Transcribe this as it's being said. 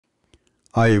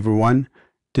Hi everyone,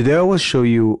 today I will show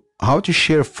you how to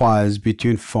share files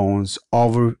between phones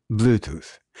over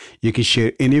Bluetooth. You can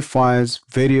share any files,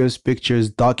 videos, pictures,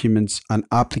 documents, and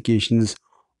applications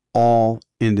all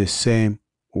in the same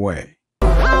way.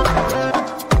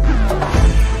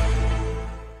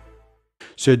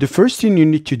 So the first thing you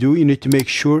need to do, you need to make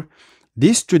sure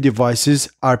these two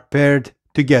devices are paired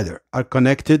together, are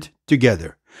connected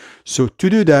together. So to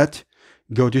do that,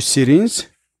 go to Settings,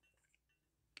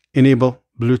 enable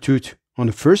Bluetooth on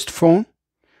the first phone,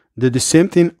 do the same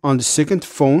thing on the second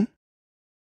phone.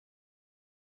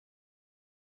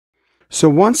 So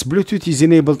once Bluetooth is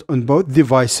enabled on both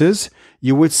devices,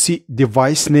 you will see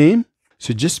device name.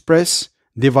 So just press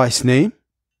device name.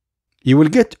 You will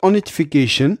get a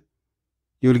notification.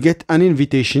 You will get an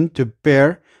invitation to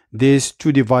pair these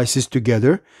two devices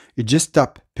together. You just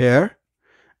tap pair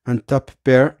and tap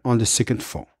pair on the second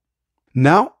phone.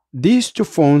 Now these two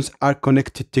phones are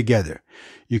connected together.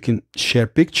 You can share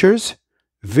pictures,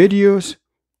 videos,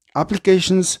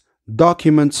 applications,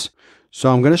 documents. So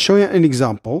I'm going to show you an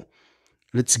example.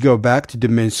 Let's go back to the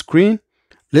main screen.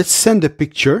 Let's send a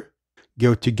picture.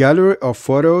 Go to Gallery of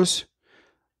Photos.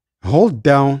 Hold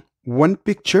down one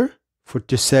picture for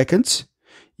 2 seconds.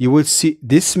 You will see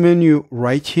this menu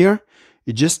right here.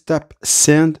 You just tap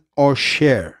Send or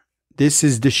Share. This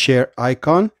is the share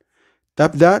icon.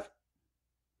 Tap that.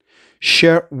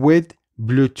 Share with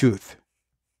Bluetooth.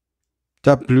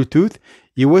 Tap Bluetooth.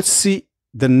 You will see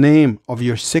the name of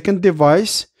your second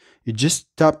device. You just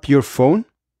tap your phone.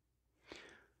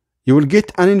 You will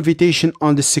get an invitation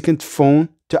on the second phone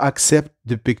to accept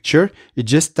the picture. You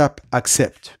just tap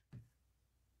Accept.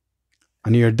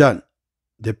 And you're done.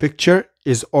 The picture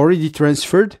is already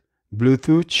transferred.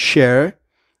 Bluetooth share,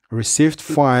 received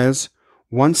files,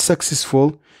 once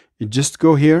successful. You just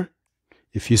go here.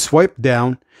 If you swipe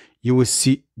down, you will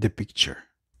see the picture.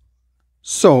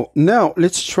 So now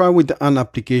let's try with an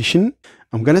application.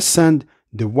 I'm going to send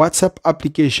the WhatsApp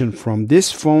application from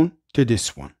this phone to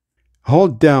this one.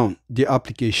 Hold down the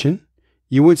application.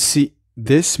 You will see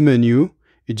this menu.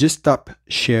 You just tap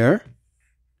Share.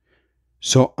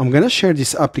 So I'm going to share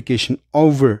this application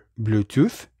over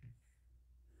Bluetooth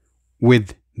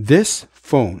with this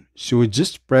phone. So we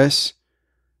just press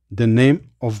the name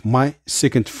of my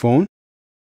second phone.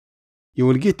 You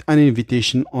will get an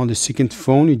invitation on the second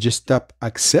phone. You just tap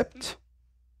Accept.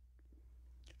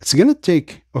 It's going to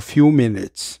take a few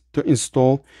minutes to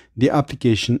install the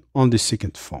application on the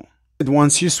second phone.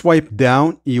 Once you swipe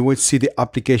down, you will see the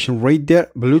application right there.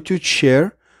 Bluetooth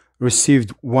share,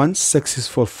 received one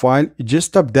successful file. You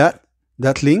just tap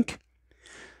that link.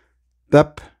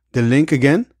 Tap the link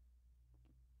again.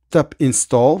 Tap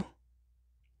Install.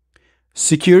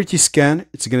 Security scan.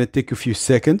 It's going to take a few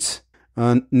seconds.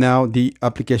 And now the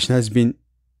application has been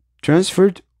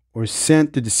transferred or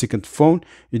sent to the second phone.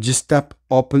 You just tap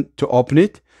Open to open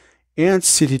it and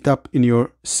set it up in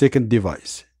your second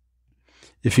device.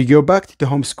 If you go back to the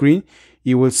home screen,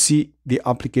 you will see the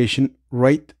application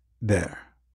right there.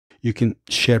 You can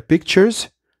share pictures,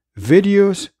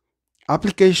 videos,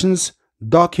 applications,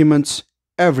 documents,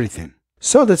 everything.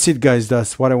 So that's it, guys.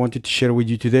 That's what I wanted to share with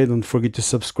you today. Don't forget to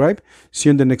subscribe. See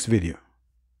you in the next video.